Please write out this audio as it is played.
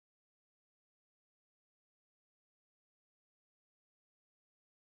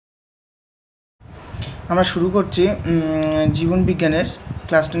আমরা শুরু করছি জীবনবিজ্ঞানের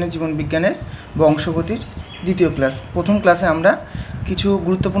ক্লাস 10 জীবনবিজ্ঞানের বংশগতির দ্বিতীয় ক্লাস। প্রথম ক্লাসে আমরা কিছু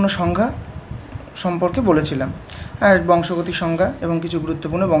গুরুত্বপূর্ণ সংজ্ঞা সম্পর্কে বলেছিলাম, আর বংশগতির সংজ্ঞা এবং কিছু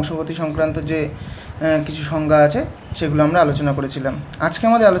গুরুত্বপূর্ণ বংশগতি সংক্রান্ত যে কিছু সংজ্ঞা আছে সেগুলো আমরা আলোচনা করেছিলাম। আজকে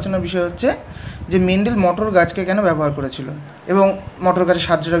আমাদের আলোচনার বিষয় হচ্ছে যে মেন্ডেল মটর গাছকে কেন ব্যবহার করেছিল এবং মটর গাছের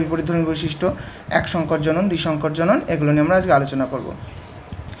সাহায্যটা বিপরীতধর্মী বৈশিষ্ট্য, এক সংকর জনন, দ্বিসংকর জনন, এগুলো নিয়ে আমরা আজকে আলোচনা করব।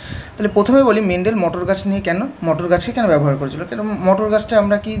 তাহলে প্রথমে বলি মেন্ডেল মটর গাছ নিয়ে মটর গাছকে কেন ব্যবহার করেছিল। কেন মটর গাছটা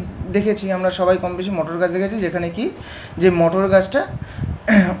আমরা কি দেখেছি, আমরা সবাই কম বেশি মটর গাছ দেখেছি, যেখানে কি যে মটর গাছটা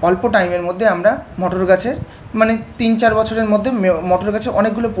অল্প টাইমের মধ্যে আমরা মটর গাছের মানে 3-4 বছরের মধ্যে মটর গাছের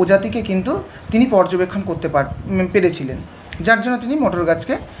অনেকগুলো প্রজাতিকে কিন্তু তিনি পর্যবেক্ষণ করতে পেরেছিলেন, যার জন্য তিনি মটর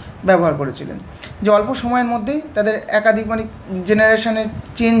গাছকে ব্যবহার করেছিলেন। যে অল্প সময়ের মধ্যেই তাদের একাধিক মানে জেনারেশনের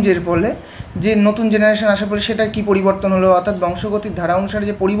চেঞ্জের ফলে যে নতুন জেনারেশন আসার ফলে সেটার কী পরিবর্তন হলো, অর্থাৎ বংশগতির ধারা অনুসারে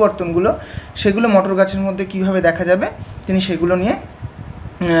যে পরিবর্তনগুলো সেগুলো মটর গাছের মধ্যে কীভাবে দেখা যাবে তিনি সেগুলো নিয়ে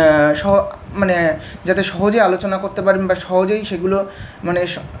মানে যাতে সহজে আলোচনা করতে পারেন বা সহজেই সেগুলো মানে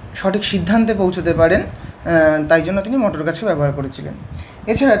সঠিক সিদ্ধান্তে পৌঁছতে পারেন, তাই জন্য তিনি মটর গাছকে ব্যবহার করেছিলেন।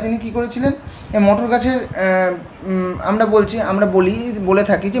 এছাড়া তিনি কী করেছিলেন, মটর গাছের আমরা বলে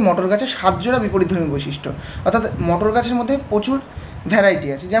থাকি যে মটর গাছের 7 জোড়া বিপরীতধর্মী বৈশিষ্ট্য, অর্থাৎ মটর গাছের মধ্যে প্রচুর ভ্যারাইটি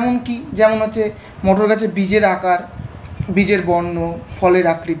আছে। যেমন হচ্ছে মটর গাছের বীজের আকার, বীজের বর্ণ, ফলের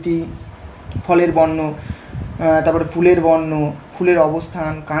আকৃতি, ফলের বর্ণ, তারপরে ফুলের বর্ণ, ফুলের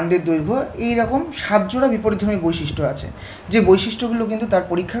অবস্থান, কাণ্ডের দৈর্ঘ্য, এই রকম 7 জোড়া বিপরীতধর্মী বৈশিষ্ট্য আছে, যে বৈশিষ্ট্যগুলো কিন্তু তার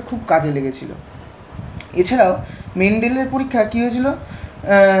পরীক্ষায় খুব কাজে লেগেছিল। এছাড়াও মেন্ডেলের পরীক্ষা কী হয়েছিল,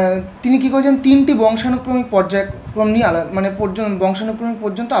 তিনি কী করেছেন 3টি বংশানুক্রমিক পর্যায়ক্রম নিয়ে বংশানুক্রমিক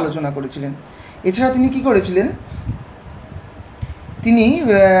পর্যন্ত আলোচনা করেছিলেন। এছাড়া তিনি কী করেছিলেন, তিনি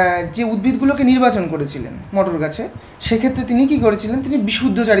যে উদ্ভিদগুলোকে নির্বাচন করেছিলেন মটর গাছে, সেক্ষেত্রে তিনি কী করেছিলেন, তিনি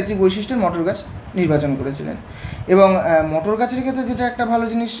বিশুদ্ধ চারিত্রিক বৈশিষ্ট্যের মটর গাছ নির্বাচন করেছিলেন। এবং মটর গাছের ক্ষেত্রে যেটা একটা ভালো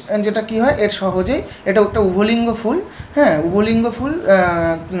জিনিস, যেটা কী হয়, এর সহজেই এটা একটা উভলিঙ্গ ফুল, উভলিঙ্গ ফুল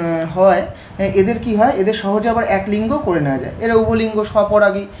হয়, এদের কী হয়, এদের সহজে আবার এক লিঙ্গ করে নেওয়া যায়, এরা উভলিঙ্গ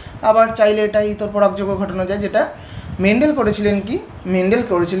স্বপরাগী, আবার চাইলে এটা ইতর পরাগযোগ্য ঘটানো যায়। যেটা মেন্ডেল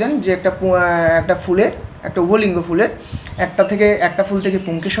করেছিলেন যে একটা ফুলের, একটা উভলিঙ্গ ফুলের একটা ফুল থেকে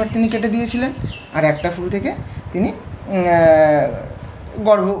পুংকেশর তিনি কেটে দিয়েছিলেন, আর একটা ফুল থেকে তিনি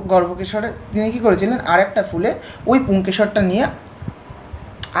গর্ভকেশরে তিনি কী করেছিলেন, আর একটা ফুলের ওই পুংকেশরটা নিয়ে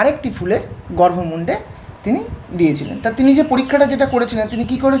আরেকটি ফুলের গর্ভমুণ্ডে তিনি দিয়েছিলেন। তা তিনি যে পরীক্ষাটা যেটা করেছিলেন, তিনি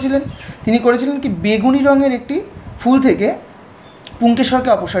কী করেছিলেন, তিনি করেছিলেন কি বেগুনি রঙের একটি ফুল থেকে পুংকেশরকে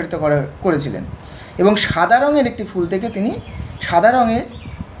অপসারিত করেছিলেন, এবং সাদা রঙের একটি ফুল থেকে তিনি সাদা রঙের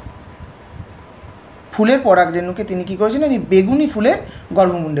ফুলের পরাগরেণুকে তিনি কী করেছিলেন, এই বেগুনি ফুলের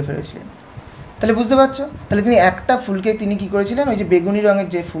গর্ভমুণ্ডে ফেলেছিলেন। তাহলে বুঝতে পারছো, তাহলে তিনি একটা ফুলকে তিনি কী করেছিলেন, ওই যে বেগুনি রঙের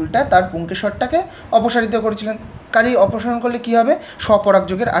যে ফুলটা তার পুংকেশরটাকে অপসারিত করেছিলেন। কাজেই অপসারণ করলে কী হবে,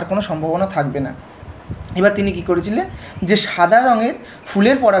 স্বপরাগযোগের আর কোনো সম্ভাবনা থাকবে না। এবার তিনি কী করেছিলেন, যে সাদা রঙের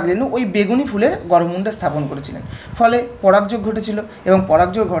ফুলের পরাগরেণু ওই বেগুনি ফুলের গর্ভমুণ্ডে স্থাপন করেছিলেন, ফলে পরাগযোগ ঘটেছিল, এবং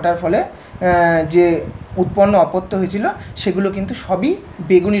পরাগযোগ ঘটার ফলে যে উৎপন্ন অপত্য হয়েছিল সেগুলো কিন্তু সবই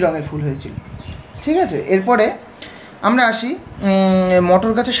বেগুনি রঙের ফুল হয়েছিল। ঠিক আছে, এরপরে আমরা আসি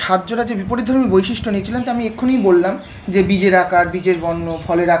মটর গাছের 7 জোড়া যে বিপরীতধর্মী বৈশিষ্ট্য নিয়েছিলেন, তো আমি এক্ষুনি বললাম যে বীজের আকার, বীজের বর্ণ,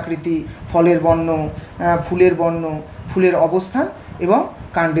 ফলের আকৃতি, ফলের বর্ণ, ফুলের বর্ণ, ফুলের অবস্থান এবং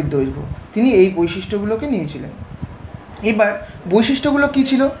কাণ্ডের দৈর্ঘ্য, তিনি এই বৈশিষ্ট্যগুলোকে নিয়েছিলেন। এবার বৈশিষ্ট্যগুলো কী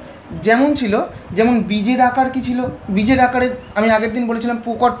ছিল, যেমন বীজের আকার কী ছিল, বীজের আকারে আমি আগের দিন বলেছিলাম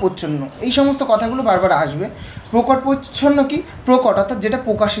প্রকট প্রচ্ছন্ন, এই সমস্ত কথাগুলো বারবার আসবে। প্রকট প্রচ্ছন্ন কি, প্রকট অর্থাৎ যেটা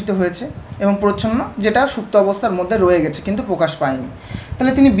প্রকাশিত হয়েছে, এবং প্রচ্ছন্ন যেটা সুপ্ত অবস্থার মধ্যে রয়ে গেছে কিন্তু প্রকাশ পায়নি।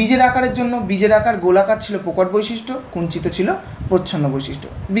 তাহলে তিনি বীজের আকারের জন্য, বীজের আকার গোলাকার ছিল প্রকট বৈশিষ্ট্য, কুঞ্চিত ছিল প্রচ্ছন্ন বৈশিষ্ট্য।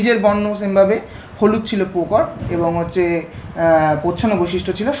 বীজের বর্ণ সেমভাবে হলুদ ছিল প্রকট, এবং প্রচ্ছন্ন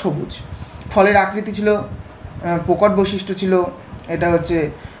বৈশিষ্ট্য ছিল সবুজ। ফলের আকৃতি ছিল প্রকট বৈশিষ্ট্য ছিল এটা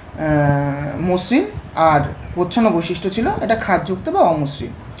মসৃণ, আর প্রচ্ছন্ন বৈশিষ্ট্য ছিল এটা খাদযুক্ত বা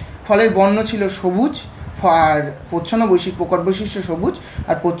অমসৃণ। ফলের বর্ণ ছিল সবুজ, আর প্রকট বৈশিষ্ট্য সবুজ,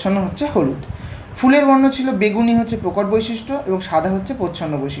 আর প্রচ্ছন্ন হচ্ছে হলুদ। ফুলের বর্ণ ছিল বেগুনি হচ্ছে প্রকট বৈশিষ্ট্য, এবং সাদা হচ্ছে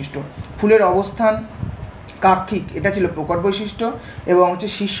প্রচ্ছন্ন বৈশিষ্ট্য। ফুলের অবস্থান কাক্ষিক, এটা ছিল প্রকট বৈশিষ্ট্য, এবং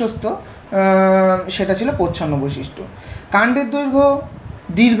শীর্ষস্থ সেটা ছিল প্রচ্ছন্ন বৈশিষ্ট্য। কাণ্ডের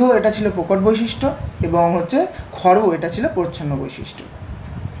দীর্ঘ এটা ছিল প্রকট বৈশিষ্ট্য, এবং খড়গ এটা ছিল প্রচ্ছন্ন বৈশিষ্ট্য।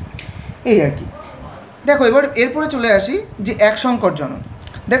 এই আর কি। দেখো এরপরে চলে আসি যে এক সংকর জনন।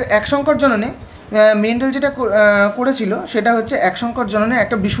 দেখো এক সংকর জননে মেন্ডেল যেটা করেছিল সেটা হচ্ছে এক সংকর জননে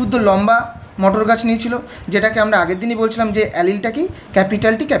একটা বিশুদ্ধ লম্বা মটর গাছ নিয়েছিল, যেটাকে আমরা আগের দিনই বলছিলাম যে অ্যালিলটা কি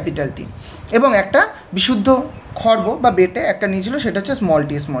ক্যাপিটাল টি, এবং একটা বিশুদ্ধ খর্ব বা বেটে একটা নিয়েছিল, সেটা হচ্ছে স্মল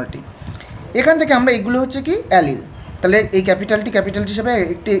টি। এখান থেকে আমরা এগুলো হচ্ছে কি অ্যালিল, তাহলে এই ক্যাপিটালটি হিসাবে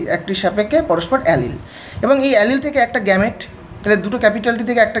একটি সাপেক্ষে পরস্পর অ্যালিল, এবং এই অ্যালিল থেকে একটা গ্যামেট, তাহলে দুটো ক্যাপিটালটি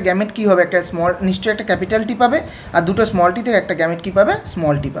থেকে একটা গ্যামেট কী হবে, একটা স্মল, নিশ্চয়ই একটা ক্যাপিটালটি পাবে, আর দুটো স্মলটি থেকে একটা গ্যামেট কী পাবে,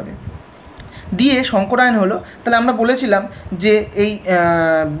 স্মলটি পাবে, দিয়ে সংকরায়ন হলো। তাহলে আমরা বলেছিলাম যে এই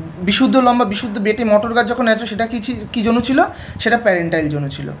বিশুদ্ধ লম্বা বিশুদ্ধ বেটে মটর গাছ যখন আছে সেটা কী জনু ছিল, সেটা প্যারেন্টাইল জনু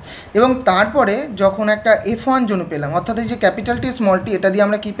ছিল। এবং তারপরে যখন একটা F1 জনু পেলাম, অর্থাৎ এই যে ক্যাপিটালটি স্মলটি, এটা দিয়ে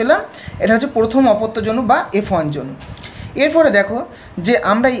আমরা কী পেলাম, এটা হচ্ছে প্রথম অপত্য জনু বা F1 জনু। এরপরে দেখো যে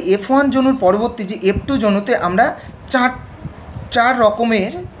আমরা এই F1 জনুর পরবর্তী যে F2 জনুতে আমরা চার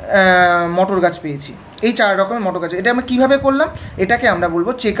রকমের মটর গাছ পেয়েছি। এই 4 রকমের মটর গাছ, এটা আমরা কীভাবে করলাম, এটাকে আমরা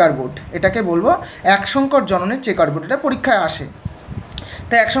বলবো চেকার বোর্ড, এটাকে বলবো এক সংকর জননের চেকার বোর্ড, এটা পরীক্ষায় আসে।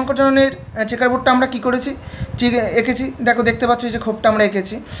 তাই এক সংকর জননের চেকার বোর্ডটা আমরা কী করেছি, এঁকেছি, দেখো দেখতে পাচ্ছ এই যে খোপটা আমরা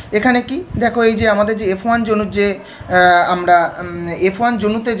এঁকেছি। এখানে কি দেখো, এই যে আমাদের যে F1 জনুর যে আমরা F1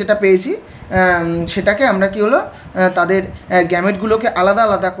 জনুতে যেটা পেয়েছি সেটাকে আমরা কি হলো তাদের গ্যামেটগুলোকে আলাদা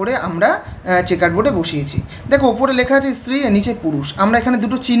আলাদা করে আমরা চেকার বোর্ডে বসিয়েছি। দেখো ওপরে লেখা আছে স্ত্রী, নিচে পুরুষ। আমরা এখানে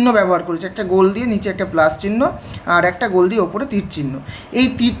দুটো চিহ্ন ব্যবহার করেছি, একটা গোল দিয়ে নিচে একটা প্লাস চিহ্ন, আর একটা গোল দিয়ে ওপরে তীর চিহ্ন। এই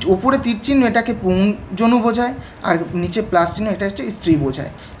ওপরে তীর চিহ্ন এটাকে পুংজনু বোঝায়, আর নিচে প্লাস চিহ্ন এটা হচ্ছে স্ত্রী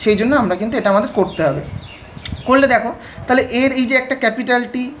বোঝায়। সেই জন্য আমরা কিন্তু এটা আমাদের করতে হবে। করলে দেখো তাহলে এর এই যে একটা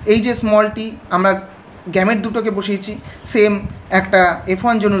ক্যাপিটালটি, এই যে স্মলটি, আমরা গ্যামেট দুটোকে বসিয়েছি, সেম একটা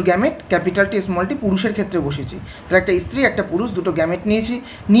F1 জনুর গ্যামেট ক্যাপিটালটি স্মলটি পুরুষের ক্ষেত্রে বসিয়েছি। তাহলে একটা স্ত্রী একটা পুরুষ দুটো গ্যামেট নিয়েছি,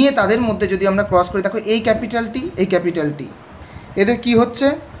 নিয়ে তাদের মধ্যে যদি আমরা ক্রস করি, দেখো এই ক্যাপিটালটি এদের কি হচ্ছে,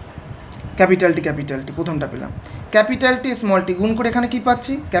 ক্যাপিটালটি প্রথমটা পেলাম, ক্যাপিটালটি স্মলটি গুণ করে এখানে কি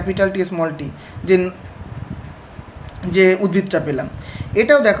পাচ্ছি, ক্যাপিটালটি স্মলটি যে উদ্ভিদটা পেলাম।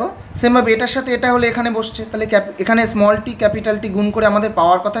 এটাও দেখো সেমভাবে এটার সাথে এটা হলে এখানে বসছে, তাহলে এখানে স্মলটি ক্যাপিটালটি গুণ করে আমাদের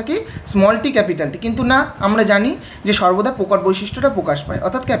পাওয়ার কথা কি, স্মলটি ক্যাপিটালটি, কিন্তু না, আমরা জানি যে সর্বদা প্রকট বৈশিষ্ট্যটা প্রকাশ পায়,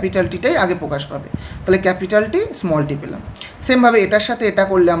 অর্থাৎ ক্যাপিটালটিটাই আগে প্রকাশ পাবে। তাহলে ক্যাপিটালটি স্মলটি পেলাম। সেমভাবে এটার সাথে এটা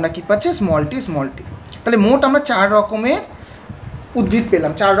করলে আমরা কি পাচ্ছি, স্মলটি। তাহলে মোট আমরা 4 রকমের উদ্ভিদ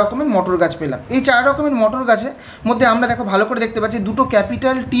পেলাম, 4 রকমের মটর গাছ পেলাম। এই 4 রকমের মটর গাছের মধ্যে আমরা দেখো ভালো করে দেখতে পাচ্ছি দুটো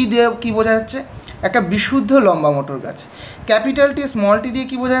ক্যাপিটাল টি দিয়ে কী বোঝা যাচ্ছে, একটা বিশুদ্ধ লম্বা মটর গাছ। ক্যাপিটালটি স্মলটি দিয়ে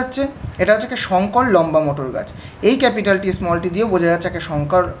কী বোঝা যাচ্ছে, এটা হচ্ছে একটা সংকর লম্বা মটর গাছ। এই ক্যাপিটালটি স্মলটি দিয়েও বোঝা যাচ্ছে একটা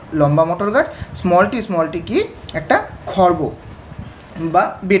সংকর লম্বা মটর গাছ। স্মলটি কি, একটা খর্ব বা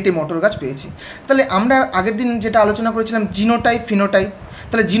বেটে মটর গাছ পেয়েছি। তাহলে আমরা আগের দিন যেটা আলোচনা করেছিলাম জিনোটাইপ ফিনোটাইপ,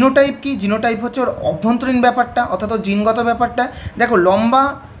 তাহলে জিনোটাইপ কি, জিনোটাইপ হচ্ছে ওর অভ্যন্তরীণ ব্যাপারটা, অর্থাৎ ওর জিনগত ব্যাপারটা। দেখো লম্বা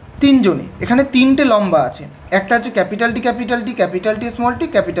 3 জনে, এখানে 3টে লম্বা আছে, একটা হচ্ছে ক্যাপিটালটি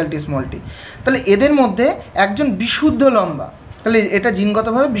স্মলটি। তাহলে এদের মধ্যে একজন বিশুদ্ধ লম্বা, তাহলে এটা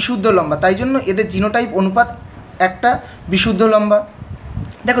জিনগতভাবে বিশুদ্ধ লম্বা, তাই জন্য এদের জিনোটাইপ অনুপাত একটা বিশুদ্ধ লম্বা।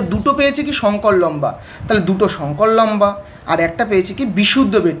 দেখো দুটো পেয়েছি কি সংকর লম্বা, তাহলে দুটো সংকর লম্বা, আর একটা পেয়েছি কি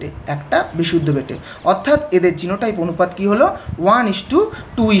বিশুদ্ধ বেটে, একটা বিশুদ্ধ বেটে, অর্থাৎ এদের জিনোটাইপ অনুপাত কি হলো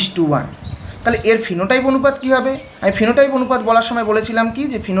 1:2:1। তাহলে এর ফিনোটাইপ অনুপাত কী হবে, আমি ফিনোটাইপ অনুপাত বলার সময় বলেছিলাম কি,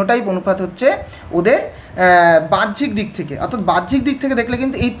 যে ফিনোটাইপ অনুপাত হচ্ছে ওদের বাহ্যিক দিক থেকে, অর্থাৎ বাহ্যিক দিক থেকে দেখলে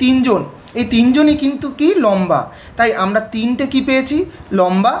কিন্তু এই তিনজনই কিন্তু কি লম্বা, তাই আমরা 3টে কি পেয়েছি,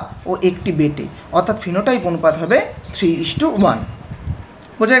 লম্বা ও একটি বেটে, অর্থাৎ ফিনোটাইপ অনুপাত হবে 3:1।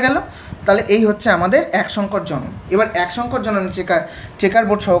 বোঝা গেল? তাহলে এই হচ্ছে আমাদের এক সংকর জনন। এবার এক সংকর জনন চেকার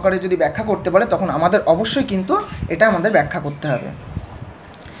বোর্ড সহকারে যদি ব্যাখ্যা করতে পারে, তখন আমাদের অবশ্যই কিন্তু এটা আমাদের ব্যাখ্যা করতে হবে।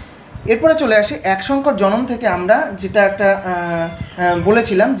 এরপরে চলে আসি এক সংকর জনন থেকে আমরা যেটা একটা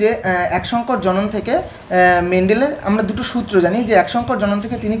বলেছিলাম যে এক সংকর জনন থেকে মেন্ডেলের আমরা দুটো সূত্র জানি, যে এক সংকর জনন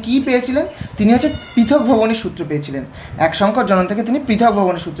থেকে তিনি কী পেয়েছিলেন, তিনি হচ্ছে পৃথক ভবনের সূত্র পেয়েছিলেন। এক সংকর জনন থেকে তিনি পৃথক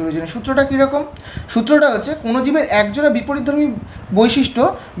ভবনের সূত্র পেয়েছিলেন। সূত্রটা কীরকম, সূত্রটা হচ্ছে কোনো জীবের একজোড়া বিপরীতধর্মী বৈশিষ্ট্য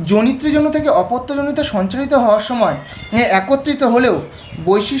জনিত্রজনু থেকে অপত্যজনিতে সঞ্চারিত হওয়ার সময় একত্রিত হলেও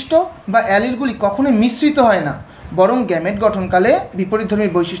বৈশিষ্ট্য বা অ্যালিলগুলি কখনোই মিশ্রিত হয় না, বরং গ্যামেট গঠনকালে বিপরীতধর্মী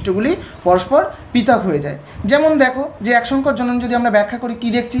বৈশিষ্ট্যগুলি পরস্পর পৃথক হয়ে যায়। যেমন দেখো যে এক সংকর জনন যদি আমরা ব্যাখ্যা করি, কি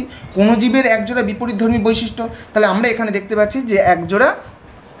দেখছি, কোনো জীবের একজোড়া বিপরীতধর্মী বৈশিষ্ট্য, তাহলে আমরা এখানে দেখতে পাচ্ছি যে একজোড়া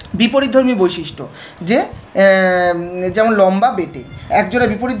বিপরীতধর্মী বৈশিষ্ট্য, যে যেমন লম্বা বেটে, একজোড়া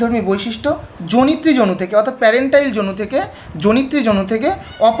বিপরীতধর্মী বৈশিষ্ট্য জনিত্রী জনু থেকে, অর্থাৎ প্যারেন্টাইল জনু থেকে জনিত্রী জনু থেকে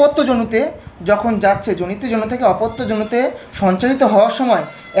অপত্য জনুতে যখন যাচ্ছে, জনিত্রী জনু থেকে অপত্য জনুতে সঞ্চারিত হওয়ার সময়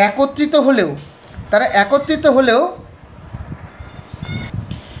তারা একত্রিত হলেও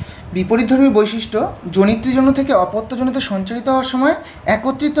বিপরীতধর্মী বৈশিষ্ট্য জনিত্রী জনু থেকে অপত্য জনুতে সঞ্চারিত হওয়ার সময়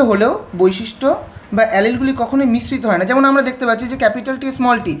একত্রিত হলেও বৈশিষ্ট্য বা অ্যালিলগুলি কখনোই মিশ্রিত হয় না। যেমন আমরা দেখতে পাচ্ছি যে ক্যাপিটালটি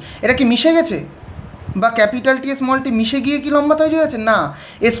স্মলটি, এটা কি মিশে গেছে, বা ক্যাপিটালটি স্মলটি মিশে গিয়ে কি লম্বা তৈরি হয়েছে, না,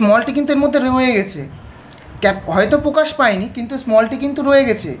 এই স্মলটি কিন্তু এর মধ্যে রয়ে গেছে, হয়তো প্রকাশ পায়নি কিন্তু স্মলটি কিন্তু রয়ে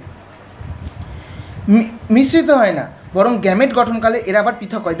গেছে, মিশ্রিত হয় না। বরং গ্যামেট গঠনকালে এরা আবার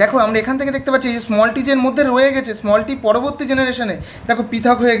পৃথক হয়। দেখো আমরা এখান থেকে দেখতে পাচ্ছি যে স্মল টি যে মধ্যে রয়ে গেছে, স্মল টি পরবর্তী জেনারেশনে দেখো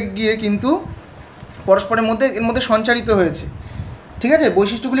পৃথক হয়ে গিয়ে কিন্তু পরস্পরের মধ্যে এর মধ্যে সঞ্চারিত হয়েছে। ঠিক আছে,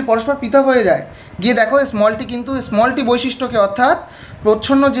 বৈশিষ্ট্যগুলি পরস্পর পৃথক হয়ে যায়। গিয়ে দেখো স্মল টি কিন্তু স্মল টি বৈশিষ্ট্যকে, অর্থাৎ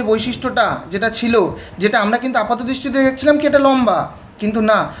প্রচ্ছন্ন যে বৈশিষ্ট্যটা যেটা ছিল, যেটা আমরা কিন্তু আপাত দৃষ্টিতে দেখছিলাম কি এটা লম্বা, কিন্তু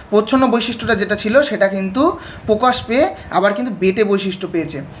না, প্রচ্ছন্ন বৈশিষ্ট্যটা যেটা ছিল সেটা কিন্তু প্রকাশ পেয়ে আবার কিন্তু বেটে বৈশিষ্ট্য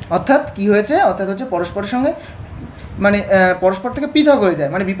পেয়েছে। অর্থাৎ কি হয়েছে, অর্থাৎ হচ্ছে পরস্পরের সঙ্গে মানে পরস্পর থেকে পৃথক হয়ে যায়,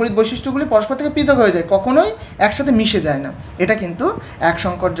 মানে বিপরীত বৈশিষ্ট্যগুলি পরস্পর থেকে পৃথক হয়ে যায়, কখনোই একসাথে মিশে যায় না। এটা কিন্তু এক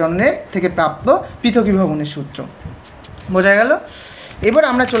সংকর জন্মের থেকে প্রাপ্ত পৃথকীভবনের সূত্র। বোঝা গেল? এবার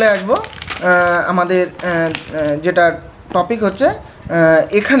আমরা চলে আসব আমাদের যেটা টপিক হচ্ছে,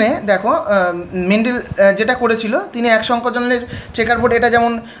 এখানে দেখো মেন্ডেল যেটা করেছিল, তিনি এক সংকর জন্মের চেকার বোর্ড, এটা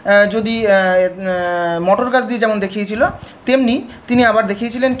যেমন যদি মটর গাছ দিয়ে যেমন দেখিয়েছিল, তেমনি তিনি আবার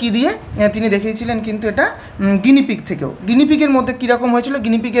দেখিয়েছিলেন কি দিয়ে, তিনি দেখিয়েছিলেন কিন্তু এটা গিনিপিগ থেকেও। গিনিপিগের মধ্যে কীরকম হয়েছিল,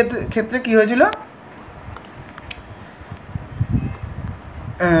 গিনিপিগের ক্ষেত্রে কী হয়েছিল,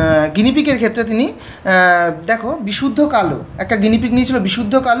 গিনিপিগের ক্ষেত্রে তিনি দেখো বিশুদ্ধ কালো একটা গিনিপিগ নিয়েছিল,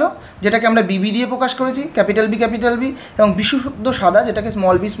 বিশুদ্ধ কালো, যেটাকে আমরা বিবি দিয়ে প্রকাশ করেছি, ক্যাপিটাল বি, এবং বিশুদ্ধ সাদা, যেটাকে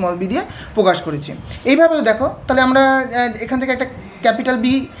স্মল বি দিয়ে প্রকাশ করেছি। এইভাবেও দেখো, তাহলে আমরা এখান থেকে একটা ক্যাপিটাল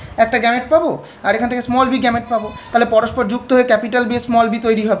বি একটা গ্যামেট পাবো, আর এখান থেকে স্মল বি গ্যামেট পাবো, তাহলে পরস্পর যুক্ত হয়ে ক্যাপিটাল বি স্মল বি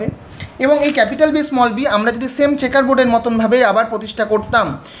তৈরি হবে। এবং এই ক্যাপিটাল বি স্মল বি আমরা যদি সেম চেকার বোর্ডের মতনভাবে আবার প্রতিষ্ঠা করতাম,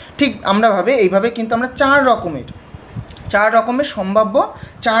 ঠিক আমরাভাবে এইভাবে কিন্তু আমরা চার রকমের সম্ভাব্য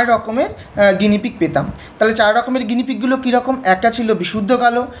গিনিপিগ পেতাম। তাহলে 4 রকমের গিনিপিগগুলো কীরকম, একটা ছিল বিশুদ্ধ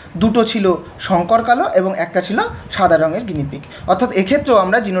কালো, দুটো ছিল শঙ্কর কালো, এবং একটা ছিল সাদা রঙের গিনিপিগ। অর্থাৎ এক্ষেত্রেও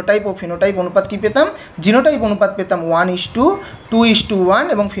আমরা জিনোটাইপ ও ফিনোটাইপ অনুপাত কী পেতাম, জিনোটাইপ অনুপাত পেতাম 1:2:1,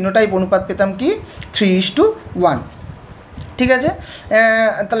 এবং ফিনোটাইপ অনুপাত পেতাম কি 3:1। ঠিক আছে,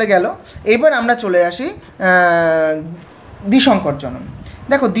 তাহলে গেল। এবার আমরা চলে আসি দ্বিসংকর জনন।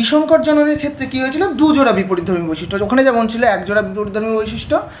 দেখো দ্বিসংকর জননের ক্ষেত্রে কী হয়েছিল, 2 জোড়া বিপরীতধর্মী বৈশিষ্ট্য, ওখানে যেমন ছিল 1 জোড়া বিপরীতধর্মী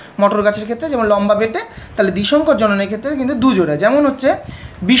বৈশিষ্ট্য মটর গাছের ক্ষেত্রে যেমন লম্বা বেটে, তাহলে দ্বিসংকর জননের ক্ষেত্রে কিন্তু 2 জোড়া। যেমন হচ্ছে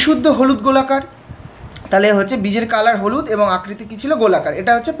বিশুদ্ধ হলুদ গোলাকার, তাহলে হচ্ছে বীজের কালার হলুদ এবং আকৃতি কী ছিল, গোলাকার,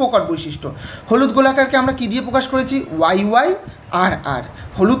 এটা হচ্ছে প্রকট বৈশিষ্ট্য। হলুদ গোলাকারকে আমরা কী দিয়ে প্রকাশ করেছি, YY,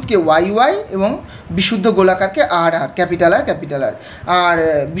 হলুদকে YY, এবং বিশুদ্ধ গোলাকারকে আর ক্যাপিটাল আর। আর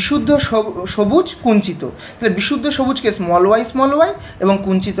বিশুদ্ধ সবুজ কুঞ্চিত, তাহলে বিশুদ্ধ সবুজকে স্মল ওয়াই, এবং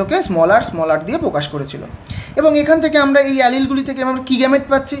কুঞ্চিতকে স্মল আর দিয়ে প্রকাশ করেছিল। এবং এখান থেকে আমরা এই অ্যালিলগুলি থেকে আমরা কী গ্যামেট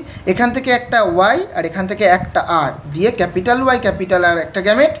পাচ্ছি, এখান থেকে একটা ওয়াই আর এখান থেকে একটা আর দিয়ে ক্যাপিটাল ওয়াই ক্যাপিটাল আর একটা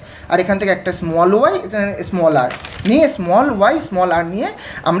গ্যামেট, আর এখান থেকে একটা স্মল ওয়াই স্মল আর নিয়ে স্মল ওয়াই স্মল আর নিয়ে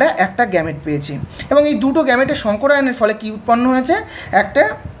আমরা একটা গ্যামেট পেয়েছি। এবং এই দুটো গ্যামেটের সংকরায়নের ফলে কি উৎপন্ন হয়েছে, একটা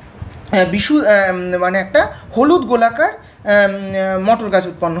মানে একটা হলুদ গোলাকার মটর গাছ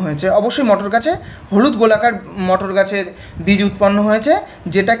উৎপন্ন হয়েছে। অবশ্যই মটর গাছে হলুদ গোলাকার মটর গাছের বীজ উৎপন্ন হয়েছে,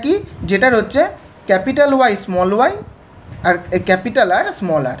 যেটার হচ্ছে ক্যাপিটাল ওয়াই স্মল ওয়াই আর ক্যাপিটাল আর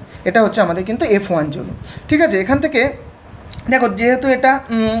স্মল আর, এটা হচ্ছে আমাদের কিন্তু F1 জনন। ঠিক আছে, এখান থেকে দেখো যেহেতু এটা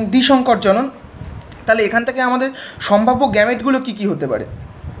দ্বিসংকর জনন, তাহলে এখান থেকে আমাদের সম্ভাব্য গ্যামেটগুলো কী হতে পারে,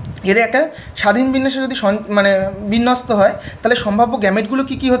 এর একটা স্বাধীন বিন্যাসে যদি বিন্যস্ত হয়, তাহলে সম্ভাব্য গ্যামেটগুলো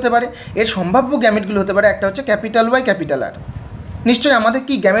কী হতে পারে, এর সম্ভাব্য গ্যামেটগুলো হতে পারে, একটা হচ্ছে ক্যাপিটাল ওয়াই ক্যাপিটাল আর। নিশ্চয়ই আমাদের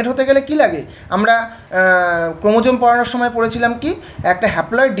কি গ্যামেট হতে গেলে কি লাগে, আমরা ক্রোমোজোম পড়ানোর সময় পড়েছিলাম কি, একটা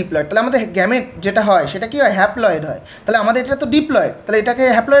হ্যাপ্লয়েড ডিপ্লয়েড, তাহলে আমাদের গ্যামেট যেটা হয় সেটা কি হয়, হ্যাপ্লয়েড হয়। তাহলে আমাদের এটা তো ডিপ্লয়েড, তাহলে এটাকে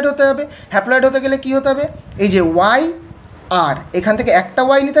হ্যাপ্লয়েড হতে হবে। হ্যাপ্লয়েড হতে গেলে কী হতে হবে, এই যে ওয়াই আর, এখান থেকে একটা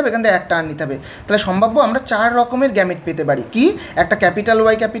ওয়াই নিতে হবে, এখান থেকে একটা আর নিতে হবে। তাহলে সম্ভাব্য আমরা 4 রকমের গ্যামেট পেতে পারি, কি, একটা ক্যাপিটাল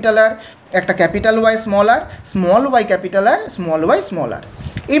ওয়াই ক্যাপিটাল আর, একটা ক্যাপিটাল ওয়াই স্মল আর, স্মল ওয়াই ক্যাপিটাল আর, স্মল ওয়াই স্মল আর।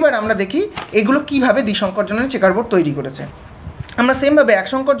 এবার আমরা দেখি এগুলো কীভাবে দ্বিসংকর জননের চেকার বোর্ড তৈরি করেছে। আমরা সেমভাবে এক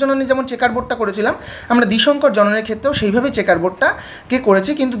সংকর জননে যেমন চেকার বোর্ডটা করেছিলাম, আমরা দ্বিসংকর জননের ক্ষেত্রেও সেইভাবে চেকার বোর্ডটাকে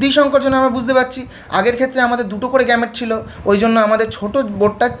করেছি। কিন্তু দ্বিসংকর জননে আমরা বুঝতে পারছি আগের ক্ষেত্রে আমাদের 2টো করে গ্যামেট ছিল, ওই জন্য আমাদের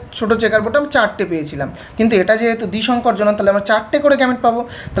ছোটো চেকার বোর্ডটা আমরা 4টে পেয়েছিলাম। কিন্তু এটা যেহেতু দ্বিসংকর জনন, তাহলে আমরা 4টে করে গ্যামেট পাবো।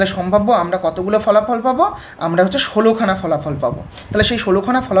 তাহলে সম্ভাব্য আমরা কতগুলো ফলাফল পাবো, আমরা হচ্ছে 16খানা ফলাফল পাবো। তাহলে সেই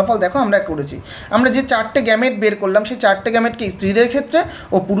 16খানা ফলাফল দেখো আমরা করেছি। আমরা যে 4টে গ্যামেট বের করলাম, সেই 4টে গ্যামেটকে স্ত্রীদের ক্ষেত্রে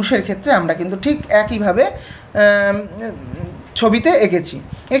ও পুরুষের ক্ষেত্রে আমরা কিন্তু ঠিক একইভাবে ছবিতে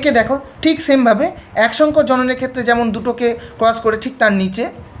এঁকে দেখো ঠিক সেমভাবে এক সংকর জননের ক্ষেত্রে যেমন দুটোকে ক্রস করে ঠিক তার নিচে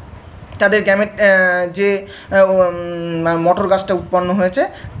তাদের গ্যামেট যে মটর গাছটা উৎপন্ন হয়েছে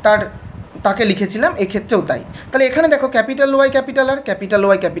তাকে লিখেছিলাম, এক্ষেত্রেও তাই। তাহলে এখানে দেখো ক্যাপিটাল ওয়াই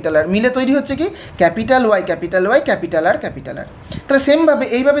ক্যাপিটাল আর মিলে তৈরি হচ্ছে কি, ক্যাপিটাল ওয়াই ক্যাপিটাল আর। তাহলে সেমভাবে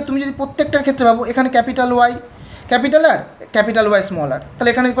এইভাবে তুমি যদি প্রত্যেকটার ক্ষেত্রে পাবো, এখানে capital Y capital Y small আর, তাহলে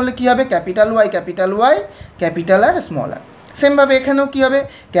এখানে করলে কী হবে, ক্যাপিটাল ওয়াই ক্যাপিটাল আর স্মল আর। সেমভাবে এখানেও কী হবে,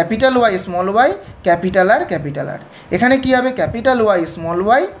 capital Y small Y capital আর ক্যাপিটাল আর, এখানে কী হবে capital Y small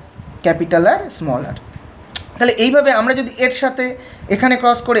Y capital আর স্মল আর। তাহলে এইভাবে আমরা যদি এর সাথে এখানে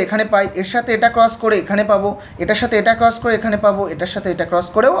ক্রস করে এখানে পাই, এর সাথে এটা ক্রস করে এখানে পাবো, এটার সাথে এটা ক্রস করে এখানে পাবো, এটার সাথে এটা ক্রস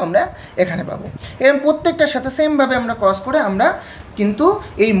করেও আমরা এখানে পাবো, এরকম প্রত্যেকটার সাথে সেমভাবে আমরা ক্রস করে আমরা কিন্তু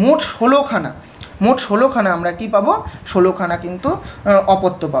এই মোট 16খানা আমরা কি পাবো, 16খানা কিন্তু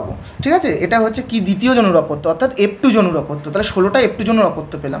অপত্য পাবো। ঠিক আছে, এটা হচ্ছে কি দ্বিতীয় জনুর অপত্য অর্থাৎ F2 জনুর অপত্য। তাহলে 16টা F2 জনুর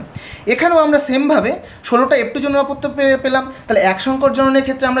অপত্য পেলাম। এখানেও আমরা সেমভাবে 16টা F2 জনুর অপত্য পেলাম। তাহলে এক সংকর জননের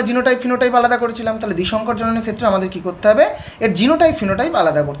ক্ষেত্রে আমরা জিনোটাইপ ফিনোটাইপ আলাদা করেছিলাম, তাহলে দ্বিসংকর জননের ক্ষেত্রে আমাদের কী করতে হবে, এর জিনোটাইপ ফিনোটাইপ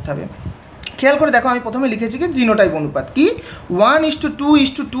আলাদা করতে হবে। খেয়াল করে দেখো, আমি প্রথমে লিখেছি কি জিনোটাইপ অনুপাত কি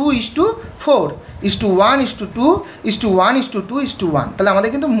 1:2:2:4:1:2:1:2:1। তাহলে আমাদের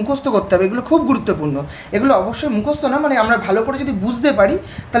কিন্তু মুখস্থ করতে হবে, এগুলো খুব গুরুত্বপূর্ণ। এগুলো অবশ্যই মুখস্থ না, মানে আমরা ভালো করে যদি বুঝতে পারি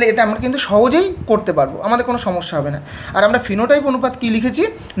তাহলে এটা আমরা কিন্তু সহজেই করতে পারবো, আমাদের কোনো সমস্যা হবে না। আর আমরা ফিনোটাইপ অনুপাত কি লিখেছি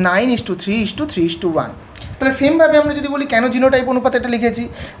 9:3:3:1। তাহলে সেমভাবে আমরা যদি বলি কেন জিনোটাইপ অনুপাত এটা লিখেছি,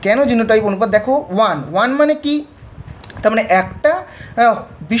 কেন জিনোটাইপ অনুপাত, দেখো 1 মানে কি, তার মানে একটা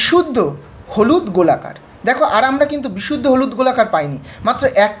বিশুদ্ধ হলুদ গোলাকার। দেখো আর আমরা কিন্তু বিশুদ্ধ হলুদ গোলাকার পাইনি, মাত্র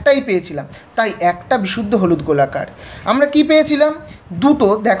একটাই পেয়েছিলাম, তাই একটা বিশুদ্ধ হলুদ গোলাকার। আমরা কি পেয়েছিলাম দুটো,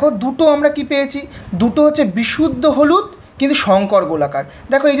 দেখো দুটো আমরা কি পেয়েছি, দুটো হচ্ছে বিশুদ্ধ হলুদ কিন্তু সংকর গোলাকার।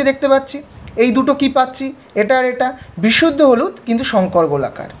 দেখো এই যে দেখতে পাচ্ছি এই দুটো কি পাচ্ছি, এটা আর এটা বিশুদ্ধ হলুদ কিন্তু সংকর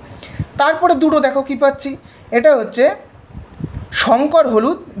গোলাকার। তারপরে দুটো দেখো কি পাচ্ছি, এটা হচ্ছে সংকর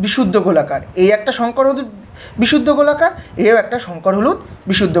হলুদ বিশুদ্ধ গোলাকার, এই একটা সংকর হলুদ বিশুদ্ধ গোলাকার, এও একটা সংকর হলুদ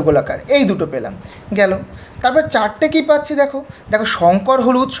বিশুদ্ধ গোলাকার, এই দুটো পেলাম গেল। তারপর চারটে কি পাচ্ছি, দেখো দেখো সংকর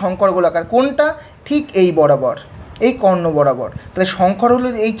হলুদ সংকর গোলাকার কোনটা, ঠিক এই বরাবর, এই কর্ণ বরাবর। তাহলে সংকর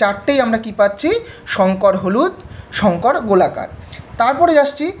হলুদ এই চারটেই আমরা কি পাচ্ছি, সংকর হলুদ সংকর গোলাকার। তারপরে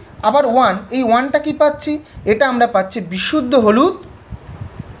আসছি আবার 1, এই 1টা কি পাচ্ছি, এটা আমরা পাচ্ছি বিশুদ্ধ হলুদ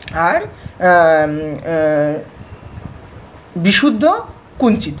আর বিশুদ্ধ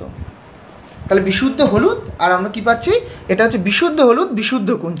কুঞ্চিত। তাহলে বিশুদ্ধ হলুদ আর আমরা কি পাচ্ছি, এটা হচ্ছে বিশুদ্ধ হলুদ বিশুদ্ধ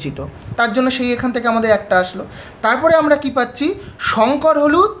কুঞ্চিত, তার জন্য সেই এখান থেকে আমাদের একটা আসলো। তারপরে আমরা কি পাচ্ছি সংকর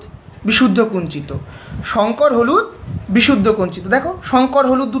হলুদ বিশুদ্ধ কুঞ্চিত, সংকর হলুদ বিশুদ্ধ কুঞ্চিত। দেখো সংকর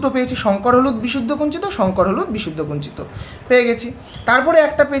হলুদ দুটো পেয়েছি, সংকর হলুদ বিশুদ্ধ কুঞ্চিত, সংকর হলুদ বিশুদ্ধ কুঞ্চিত পেয়ে গেছি। তারপরে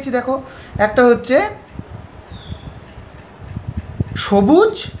একটা পেয়েছি, দেখো একটা হচ্ছে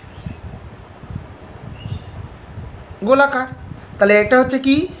সবুজ গোলাকার। তাহলে এটা হচ্ছে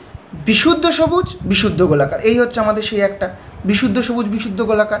কি বিশুদ্ধ সবুজ বিশুদ্ধ গোলাকার, এই হচ্ছে আমাদের সেই একটা বিশুদ্ধ সবুজ বিশুদ্ধ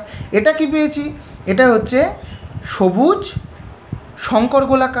গোলাকার। এটা কি পেয়েছি, এটা হচ্ছে সবুজ সংকর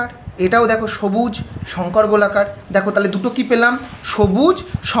গোলাকার, এটাও দেখো সবুজ সংকর গোলাকার। দেখো তাহলে দুটো কি পেলাম, সবুজ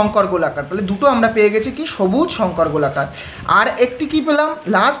সংকর গোলাকার, তাহলে দুটো আমরা পেয়ে গেছি কি সবুজ সংকর গোলাকার। আর একটি কি পেলাম,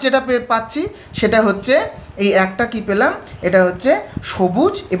 লাস্ট যেটা পাচ্ছি সেটা হচ্ছে এই একটা কি পেলাম, এটা হচ্ছে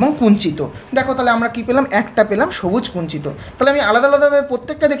সবুজ এবং কুঞ্চিত। দেখো তাহলে আমরা কি পেলাম, একটা পেলাম সবুজ কুঞ্চিত। তাহলে আমি আলাদা আলাদাভাবে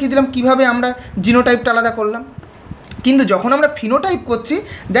প্রত্যেকটা দেখিয়ে দিলাম কীভাবে আমরা জিনোটাইপটা আলাদা করলাম। কিন্তু যখন আমরা ফিনোটাইপ করছি,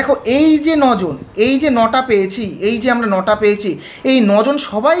 দেখো এই যে নজন, এই যে 9টা পেয়েছি, এই যে আমরা 9টা পেয়েছি, এই 9জন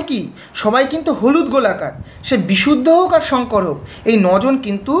সবাই কি, সবাই কিন্তু হলুদ গোলাকার, সে বিশুদ্ধ হোক আর সংকর হোক, এই 9জন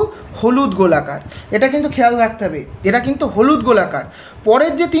কিন্তু হলুদ গোলাকার। এটা কিন্তু খেয়াল রাখতে হবে, এরা কিন্তু হলুদ গোলাকার।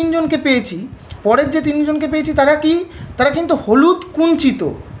 পরের যে 3জনকে পেয়েছি তারা কি, তারা কিন্তু হলুদ কুঞ্চিত।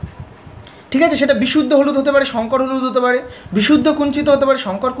 ঠিক আছে, সেটা বিশুদ্ধ হলুদ হতে পারে, সংকর হলুদ হতে পারে, বিশুদ্ধ কুঞ্চিত হতে পারে,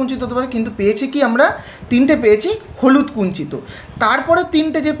 সংকর কুঞ্চিত হতে পারে, কিন্তু পেয়েছি কি আমরা 3টে পেয়েছি হলুদ কুঞ্চিত। তারপরে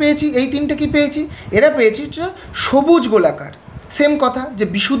 3টে যে পেয়েছি, এই 3টে কি পেয়েছি, এরা পেয়েছি হচ্ছে সবুজ গোলাকার। সেম কথা যে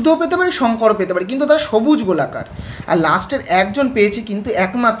বিশুদ্ধও পেতে পারি সংকরও পেতে পারি, কিন্তু তারা সবুজ গোলাকার। আর লাস্টের একজন পেয়েছি, কিন্তু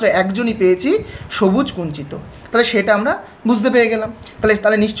একমাত্র একজনই পেয়েছি সবুজ কুঞ্চিত। তাহলে সেটা আমরা বুঝতে পেরে গেলাম।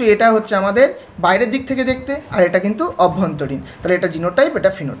 তাহলে নিশ্চয়ই এটা হচ্ছে আমাদের বাইরের দিক থেকে দেখতে, আর এটা কিন্তু অভ্যন্তরীণ। তাহলে এটা জিনোটাইপ,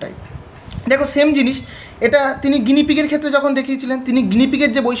 এটা ফিনোটাইপ। দেখো সেম জিনিস এটা তিনি গিনিপিগের ক্ষেত্রে যখন দেখিয়েছিলেন, তিনি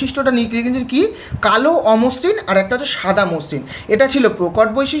গিনিপিগের যে বৈশিষ্ট্যটা লিখেছেন কি কি অমসৃণ আর একটা হচ্ছে সাদা মসৃণ। এটা ছিল প্রকট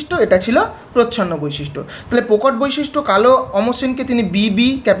বৈশিষ্ট্য, এটা ছিল প্রচ্ছন্ন বৈশিষ্ট্য। তাহলে প্রকট বৈশিষ্ট্য কালো অমসৃণকে তিনি বি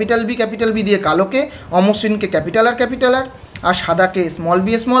ক্যাপিটাল বি দিয়ে কালোকে, অমসৃণকে ক্যাপিটাল আর আর সাদাকে স্মল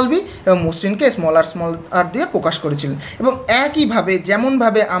বি এবং মসৃণকে স্মল আর দিয়ে প্রকাশ করেছিলেন। এবং একইভাবে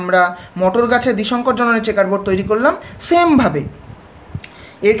যেমনভাবে আমরা মটর গাছের দ্বিসংকর জননের চেকারবোর্ড তৈরি করলাম, সেমভাবে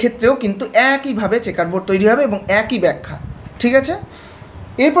এর ক্ষেত্রেও কিন্তু একইভাবে চেকারবোর্ড তৈরি হবে এবং একই ব্যাখ্যা। ঠিক আছে,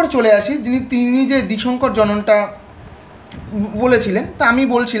 এরপর চলে আসি তিনি যে দ্বিসংকর জননটা বলেছিলেন, তা আমি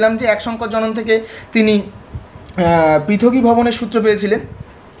বলছিলাম যে এক সংকর জনন থেকে তিনি পৃথকীভবনের সূত্র পেয়েছিলেন।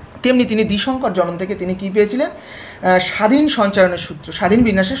 তেমনি তিনি দ্বিসংকর জনন থেকে তিনি কী পেয়েছিলেন, স্বাধীন সঞ্চারণের সূত্র, স্বাধীন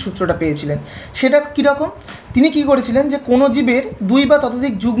বিন্যাসের সূত্রটা পেয়েছিলেন। সেটা কীরকম, তিনি কী করেছিলেন যে কোনো জীবের দুই বা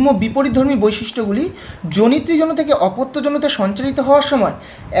ততোধিক যুগ্ম বিপরীতধর্মী বৈশিষ্ট্যগুলি জনিত্রীজনু থেকে অপত্যজনুতে সঞ্চারিত হওয়ার সময়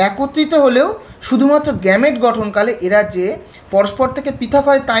একত্রিত হলেও শুধুমাত্র গ্যামেট গঠনকালে এরা যে পরস্পর থেকে পৃথক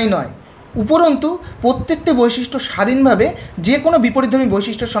হয় তাই নয়, উপরন্তু প্রত্যেকটি বৈশিষ্ট্য স্বাধীনভাবে যে কোনো বিপরীতধর্মী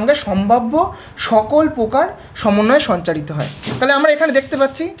বৈশিষ্ট্যের সঙ্গে সম্ভাব্য সকল প্রকার সমন্বয়ে সঞ্চারিত হয়। তাহলে আমরা এখানে দেখতে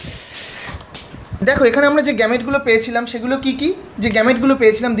পাচ্ছি, দেখো এখানে আমরা যে গ্যামেটগুলো পেয়েছিলাম সেগুলো কি কি, যে গ্যামেটগুলো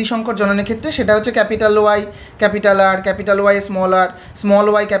পেয়েছিলাম দ্বিসংকর জননের ক্ষেত্রে সেটা হচ্ছে ক্যাপিটাল ওয়াই ক্যাপিটাল আর, capital Y small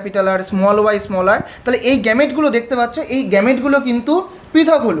Y capital আর, স্মল ওয়াই স্মল আর। তাহলে এই গ্যামেটগুলো দেখতে পাচ্ছ, এই গ্যামেটগুলো কিন্তু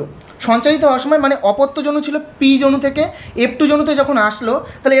পৃথক হলো সঞ্চারিত হওয়ার সময়, মানে অপত্য জনু ছিল পি জনু থেকে F2 জনুতে যখন আসলো,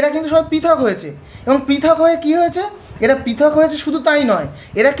 তাহলে এরা কিন্তু সবাই পৃথক হয়েছে। এবং পৃথক হয়ে কী হয়েছে, এরা পৃথক হয়েছে শুধু তাই নয়,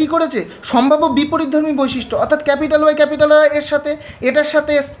 এরা কি করেছে সম্ভাব্য বিপরীতধর্মী বৈশিষ্ট্য, অর্থাৎ ক্যাপিটাল ওয়াই ক্যাপিটাল আর এর সাথে এটার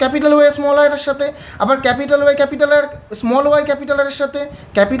সাথে, ক্যাপিটাল ওয়াই স্মল আর এর সাথে, আবার ক্যাপিটাল ওয়াই ক্যাপিটাল আর স্মল ওয়াই ক্যাপিটাল আর এর সাথে,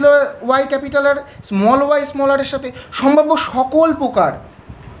 ক্যাপিটাল ওয়াই ক্যাপিটাল আর স্মল ওয়াই স্মল আর এর সাথে সম্ভাব্য সকল প্রকার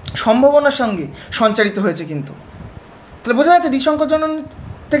সম্ভাবনার সঙ্গে সঞ্চারিত হয়েছে কিন্তু। তাহলে বোঝা যাচ্ছে দ্বিসংকর জনন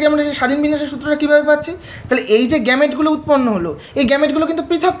থেকে আমরা এই স্বাধীন বিন্যাসের সূত্রটা কীভাবে পাচ্ছি। তাহলে এই যে গ্যামেটগুলো উৎপন্ন হলো, এই গ্যামেটগুলো কিন্তু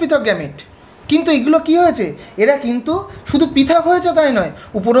পৃথক পৃথক গ্যামেট, কিন্তু এগুলো কী হয়েছে, এরা কিন্তু শুধু পৃথক হয়েছে তাই নয়,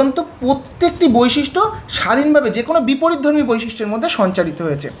 উপরন্তু প্রত্যেকটি বৈশিষ্ট্য স্বাধীনভাবে যে কোনো বিপরীতধর্মী বৈশিষ্ট্যের মধ্যে সঞ্চারিত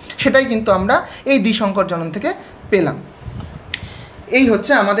হয়েছে। সেটাই কিন্তু আমরা এই দ্বিসংকর জনন থেকে পেলাম। এই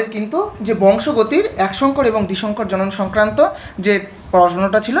হচ্ছে আমাদের কিন্তু যে বংশগতির একসংকর এবং দ্বিসংকর জনন সংক্রান্ত যে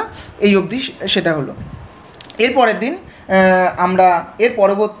পড়াশোনাটা ছিল এই অবধি সেটা হলো। এর পরের দিন আমরা এর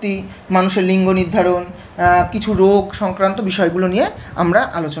পরবর্তী মানুষের লিঙ্গ নির্ধারণ, কিছু রোগ সংক্রান্ত বিষয়গুলো নিয়ে আমরা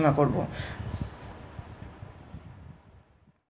আলোচনা করব।